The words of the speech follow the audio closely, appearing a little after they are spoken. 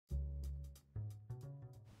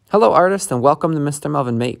Hello artists and welcome to Mr.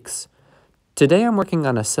 Melvin Makes. Today I'm working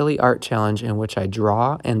on a silly art challenge in which I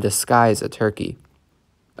draw and disguise a turkey.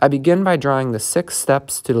 I begin by drawing the 6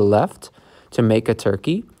 steps to the left to make a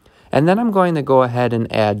turkey, and then I'm going to go ahead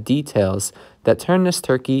and add details that turn this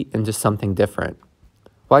turkey into something different.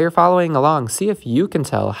 While you're following along, see if you can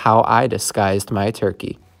tell how I disguised my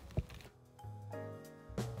turkey.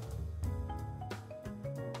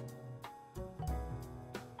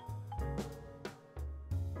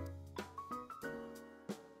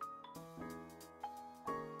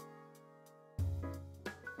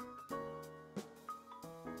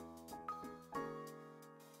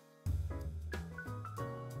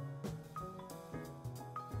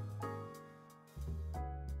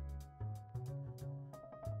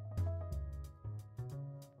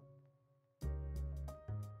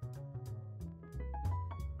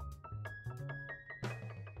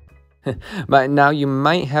 By now you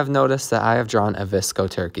might have noticed that I have drawn a Visco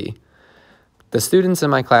turkey. The students in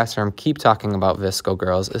my classroom keep talking about Visco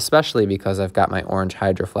girls, especially because I've got my orange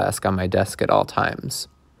Hydro Flask on my desk at all times.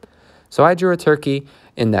 So I drew a turkey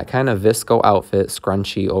in that kind of Visco outfit,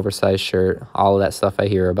 scrunchy, oversized shirt, all of that stuff I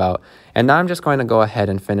hear about. And now I'm just going to go ahead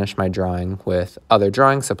and finish my drawing with other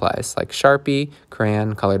drawing supplies like Sharpie,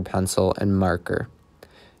 crayon, colored pencil, and marker.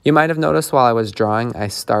 You might have noticed while I was drawing, I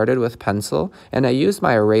started with pencil and I used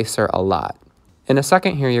my eraser a lot. In a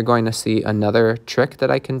second here, you're going to see another trick that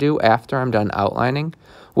I can do after I'm done outlining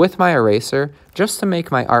with my eraser, just to make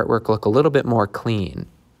my artwork look a little bit more clean.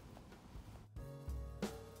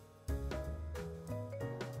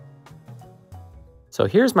 So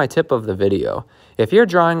here's my tip of the video. If you're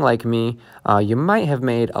drawing like me, you might have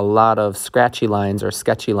made a lot of scratchy lines or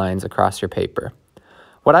sketchy lines across your paper.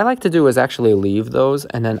 What I like to do is actually leave those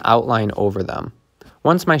and then outline over them.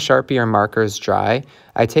 Once my Sharpie or marker is dry,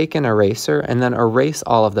 I take an eraser and then erase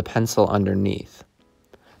all of the pencil underneath.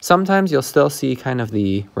 Sometimes you'll still see kind of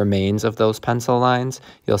the remains of those pencil lines.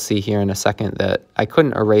 You'll see here in a second that I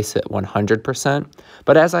couldn't erase it 100%,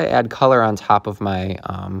 but as I add color on top of my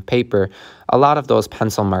paper, a lot of those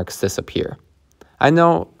pencil marks disappear. I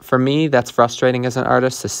know for me that's frustrating as an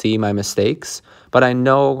artist to see my mistakes, but I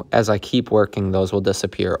know as I keep working those will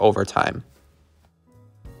disappear over time.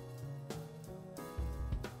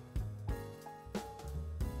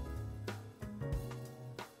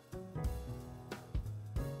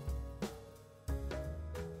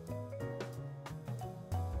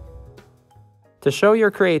 To show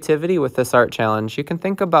your creativity with this art challenge, you can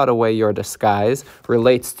think about a way your disguise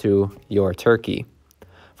relates to your turkey.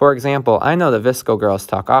 For example, I know the Visco girls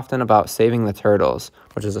talk often about saving the turtles,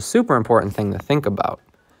 which is a super important thing to think about.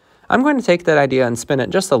 I'm going to take that idea and spin it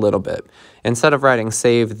just a little bit. Instead of writing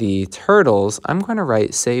save the turtles, I'm going to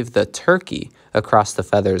write save the turkey across the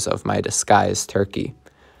feathers of my disguised turkey.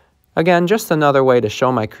 Again, just another way to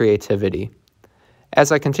show my creativity.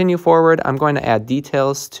 As I continue forward, I'm going to add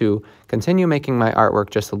details to continue making my artwork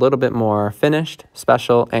just a little bit more finished,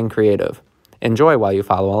 special, and creative. Enjoy while you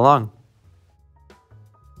follow along.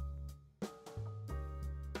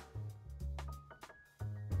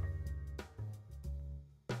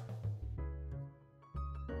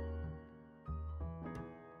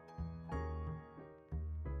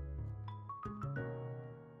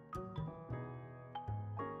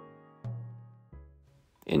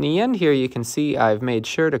 In the end here, you can see I've made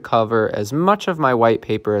sure to cover as much of my white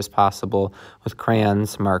paper as possible with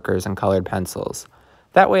crayons, markers, and colored pencils.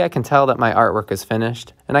 That way I can tell that my artwork is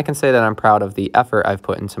finished, and I can say that I'm proud of the effort I've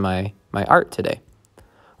put into my art today.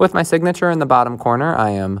 With my signature in the bottom corner,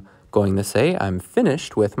 I am going to say I'm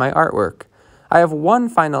finished with my artwork. I have one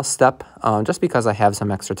final step, just because I have some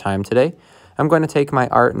extra time today. I'm going to take my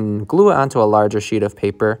art and glue it onto a larger sheet of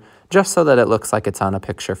paper, just so that it looks like it's on a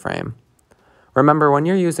picture frame. Remember, when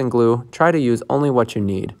you're using glue, try to use only what you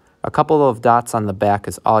need. A couple of dots on the back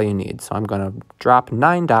is all you need. So I'm going to drop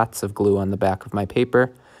 9 dots of glue on the back of my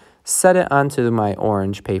paper, set it onto my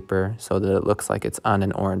orange paper so that it looks like it's on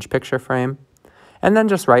an orange picture frame, and then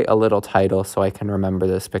just write a little title so I can remember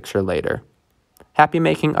this picture later. Happy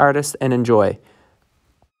making, artists, and enjoy.